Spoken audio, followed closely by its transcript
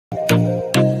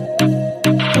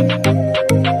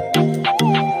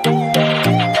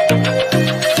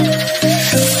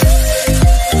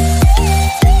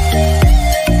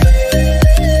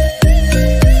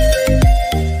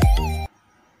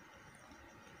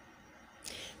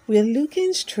We're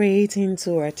looking straight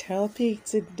into our topic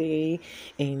today,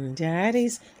 and that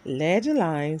is ledger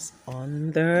lines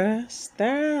on the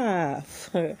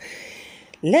staff.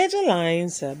 Ledger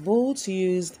lines are both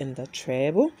used in the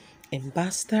treble and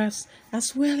bass staffs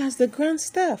as well as the grand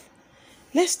staff.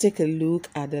 Let's take a look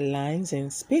at the lines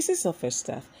and spaces of a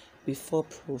staff before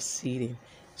proceeding.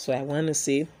 So I want to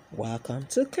say, welcome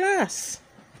to class.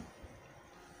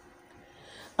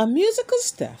 A musical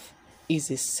staff is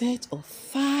a set of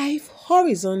 5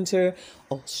 horizontal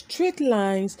or straight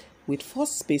lines with 4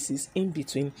 spaces in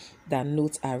between that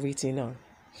notes are written on.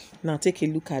 Now take a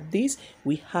look at this.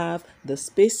 We have the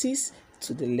spaces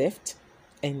to the left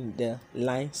and the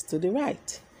lines to the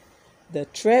right. The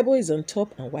treble is on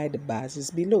top and while the bass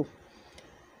is below.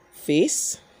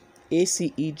 Face, A,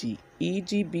 C, E, G, E,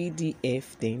 G, B, D,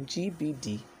 F, then G, B,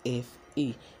 D, F,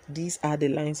 A. These are the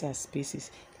lines as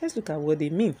spaces. Let's look at what they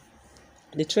mean.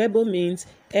 The treble means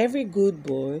every good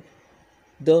boy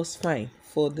does fine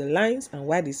for the lines, and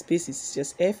while the spaces is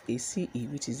just FACE,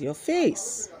 which is your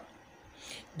face.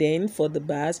 Then for the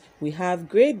bars, we have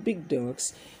great big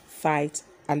dogs fight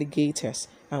alligators,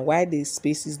 and while the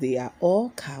spaces, they are all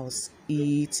cows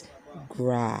eat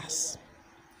grass.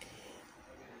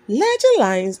 Ledger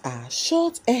lines are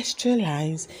short extra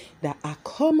lines that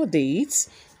accommodate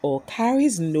or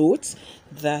carries notes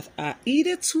that are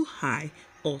either too high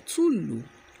or too low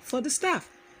for the staff.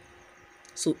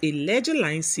 So a ledger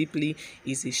line simply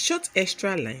is a short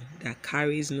extra line that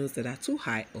carries notes that are too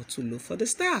high or too low for the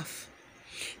staff.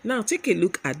 Now take a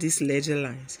look at these ledger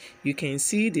lines. You can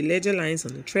see the ledger lines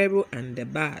on the treble and the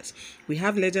bars. We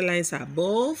have ledger lines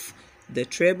above the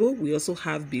treble, we also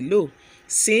have below.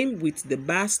 Same with the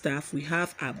bar staff, we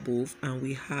have above and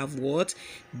we have what?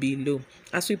 Below.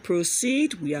 As we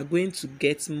proceed, we are going to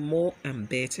get more and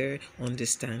better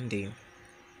understanding.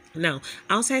 Now,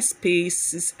 outside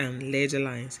spaces and ledger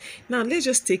lines. Now, let's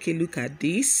just take a look at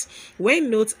this. When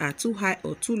notes are too high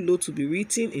or too low to be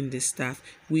written in the staff,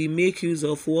 we make use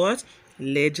of what?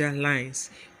 Ledger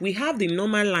lines. We have the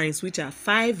normal lines, which are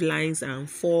 5 lines and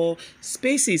 4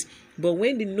 spaces. But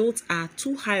when the notes are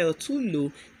too high or too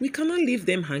low, we cannot leave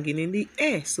them hanging in the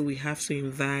air. So we have to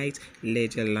invite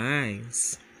ledger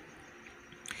lines.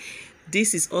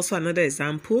 This is also another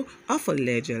example of a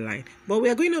ledger line, but we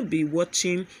are going to be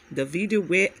watching the video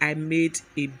where I made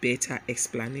a better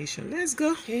explanation. Let's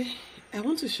go. Okay, I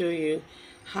want to show you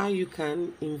how you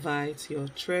can invite your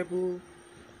treble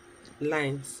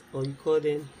lines, or you call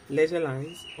them ledger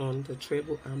lines, on the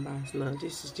treble and bass. Now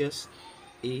this is just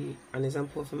an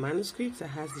example of a manuscript that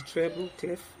has the treble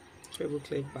clef,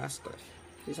 bass clef.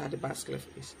 These are the bass clef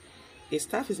is. A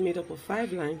staff is made up of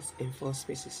 5 lines and 4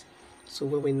 spaces. So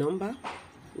when we number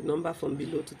from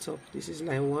below to top. This is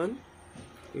line 1,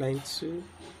 line 2,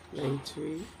 line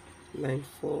 3, line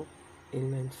 4,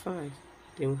 and line 5.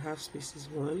 Then we have spaces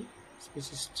 1,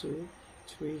 spaces 2,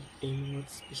 3, and what?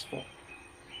 Space 4.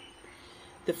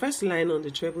 The first line on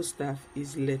the treble staff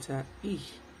is letter E.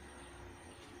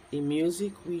 In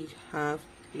music, we have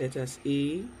letters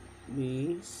A,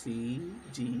 B, C,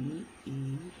 D,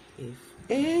 E, F,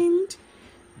 and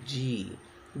G.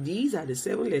 These are the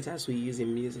 7 letters we use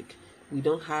in music. We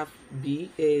don't have B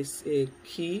as a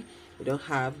key, we don't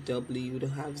have W, we don't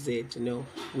have Z,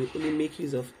 we only make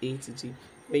use of A to G.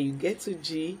 When you get to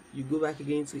G, you go back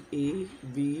again to A,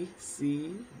 B,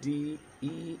 C, D,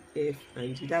 E, F,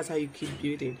 and G. That's how you keep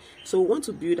building. So we want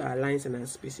to build our lines and our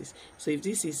spaces. So if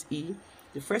this is E,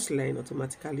 the first line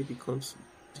automatically becomes,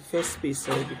 the first space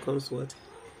becomes what?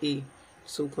 A.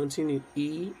 So continue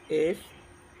E, F,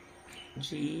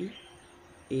 G,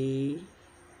 A,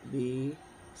 B,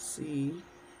 C,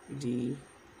 D,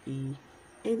 E,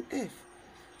 and F.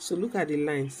 So look at the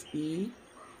lines E,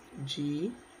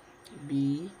 G,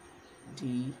 B,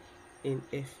 D, and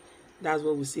F. That's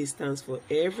what we say stands for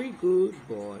every good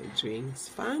boy drinks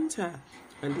Fanta.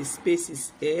 And the space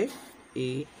is F,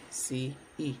 A, C,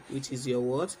 E, which is your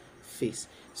what? Face.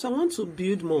 So I want to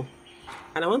build more.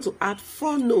 And I want to add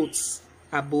 4 notes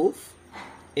above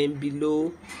and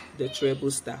below the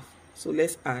treble staff. So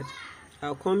let's add.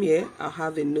 I'll come here, I'll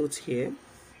have a note here.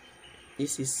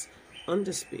 This is on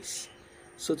the space.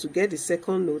 So to get the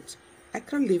second note, I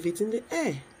can't leave it in the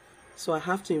air. So I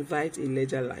have to invite a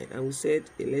ledger line. And we said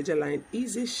a ledger line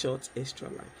is a short extra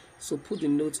line. So put the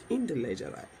note in the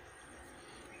ledger line.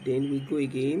 Then we go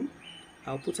again.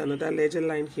 I'll put another ledger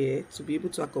line here to be able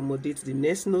to accommodate the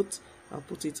next note. I'll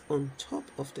put it on top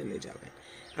of the ledger line.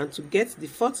 And to get the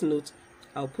 4th note,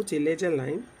 I'll put a ledger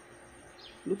line.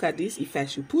 Look at this. If I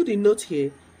should put a note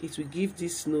here, it will give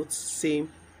this note same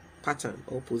pattern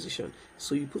or position.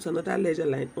 So you put another ledger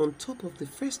line on top of the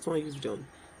first one you've done,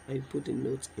 and you put the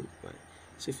note in line.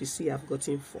 So if you see, I've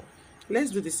gotten 4.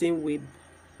 Let's do the same way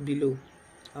below.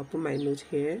 I'll put my note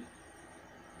here.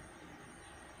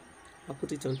 I'll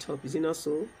put it on top. Is it not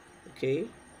so? Okay.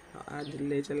 I'll add the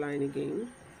ledger line again.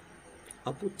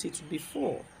 I'll put it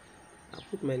before. I'll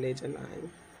put my ledger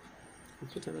line. I'll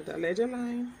put another ledger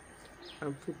line.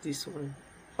 And put this one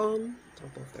on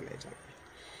top of the ledger line.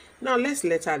 Now let's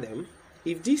letter them.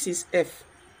 If this is F,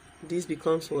 this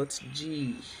becomes what?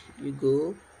 G. You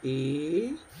go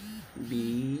A,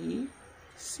 B,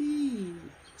 C.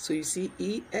 So you see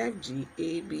E, F, G,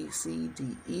 A, B, C,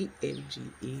 D, E, F, G,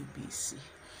 A, B, C.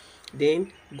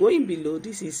 Then going below,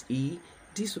 this is E.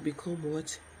 This will become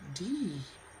what? D.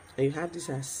 And you have this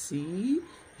as C. You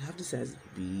have this as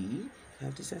B. You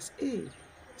have this as A.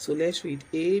 So let's read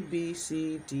A, B,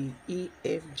 C, D, E,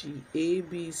 F, G, A,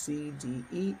 B, C, D,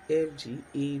 E, F, G,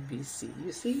 A, B, C.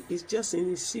 You see, it's just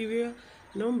in a serial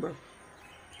number.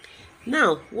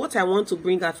 Now, what I want to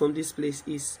bring out from this place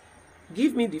is,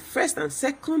 give me the first and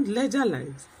second ledger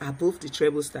lines above the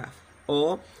treble staff,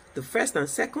 or the first and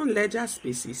second ledger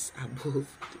spaces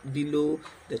below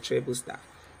the treble staff.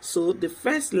 So the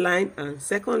first line and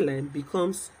second line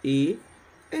becomes A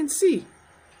and C.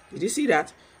 Did you see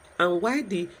that? And while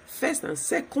the first and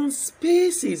second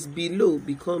spaces below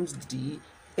becomes D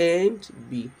and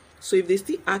B. So if they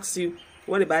still ask you,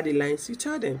 what about the lines? You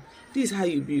tell them, this is how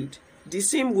you build. The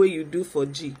same way you do for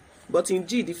G. But in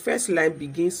G, the first line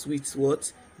begins with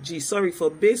what? G. Sorry,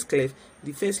 for bass clef,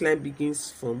 the first line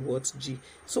begins from what? G.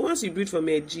 So once you build from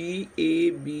a G, A,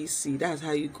 B, C, that's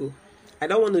how you go. I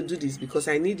don't want to do this because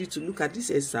I need you to look at this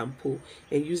example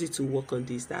and use it to work on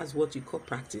this. That's what you call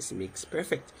practice makes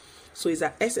perfect. So it's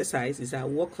an exercise, it's our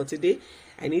work for today.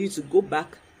 I need you to go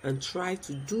back and try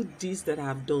to do this that I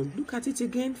have done. Look at it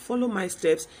again, follow my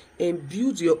steps, and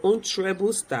build your own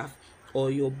treble staff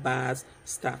or your bass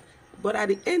staff. But at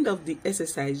the end of the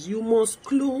exercise, you must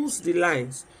close the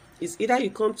lines. It's either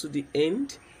you come to the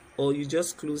end or you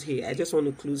just close here. I just want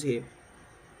to close here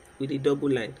with a double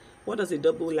line. What does a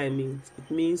double line mean? It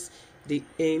means the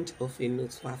end of a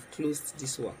note. So I've closed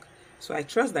this work. So I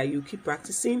trust that you keep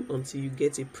practicing until you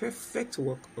get a perfect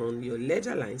work on your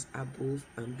ledger lines above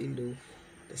and below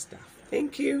the staff.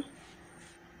 Thank you.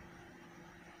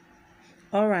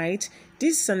 All right,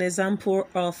 this is an example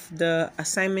of the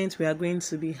assignment we are going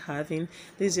to be having.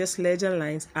 This is just ledger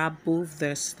lines above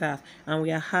the staff, and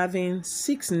we are having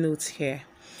 6 notes here.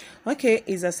 Okay,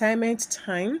 it's assignment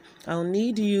time. I'll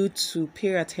need you to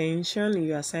pay attention in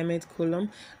your assignment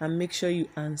column and make sure you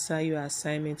answer your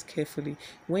assignment carefully.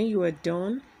 When you are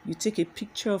done, you take a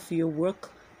picture of your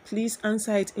work. Please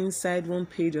answer it inside one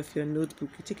page of your notebook.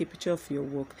 You take a picture of your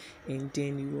work and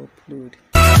then you upload.